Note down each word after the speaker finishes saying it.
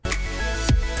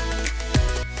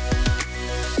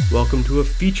Welcome to a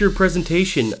feature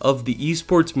presentation of the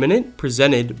Esports Minute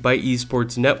presented by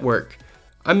Esports Network.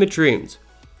 I'm Mitch Reams.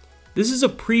 This is a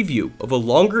preview of a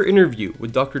longer interview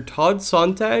with Dr. Todd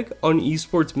Sontag on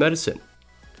esports medicine.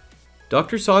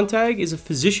 Dr. Sontag is a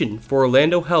physician for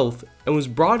Orlando Health and was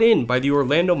brought in by the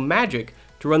Orlando Magic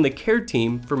to run the care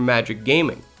team for Magic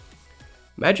Gaming.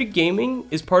 Magic Gaming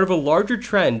is part of a larger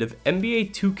trend of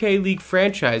NBA 2K League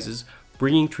franchises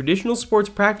bringing traditional sports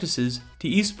practices to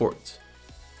esports.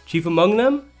 Chief among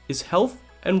them is health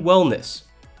and wellness.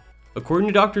 According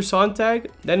to Dr. Sontag,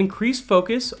 that increased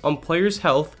focus on players'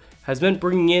 health has meant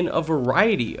bringing in a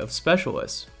variety of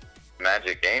specialists.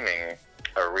 Magic Gaming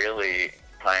are really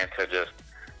trying to just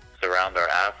surround our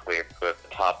athletes with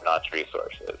top-notch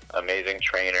resources, amazing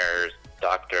trainers,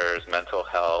 doctors, mental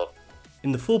health.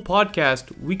 In the full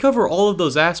podcast, we cover all of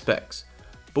those aspects,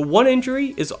 but one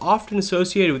injury is often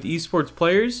associated with esports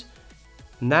players,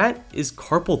 and that is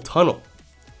carpal tunnel.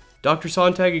 Dr.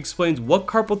 Sontag explains what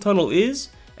carpal tunnel is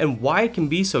and why it can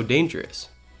be so dangerous.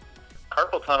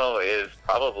 Carpal tunnel is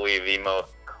probably the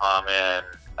most common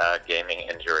gaming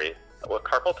injury. What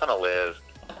carpal tunnel is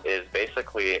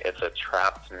basically it's a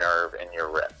trapped nerve in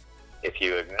your wrist. If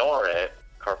you ignore it,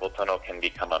 carpal tunnel can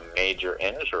become a major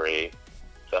injury.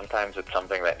 Sometimes it's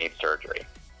something that needs surgery.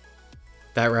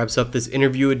 That wraps up this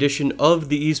interview edition of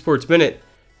the Esports Minute.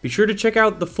 Be sure to check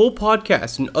out the full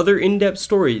podcast and other in-depth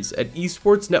stories at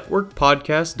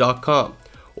esportsnetworkpodcast.com,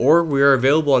 or we are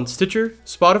available on Stitcher,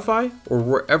 Spotify, or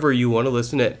wherever you want to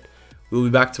listen in. We'll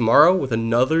be back tomorrow with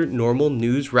another normal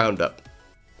news roundup.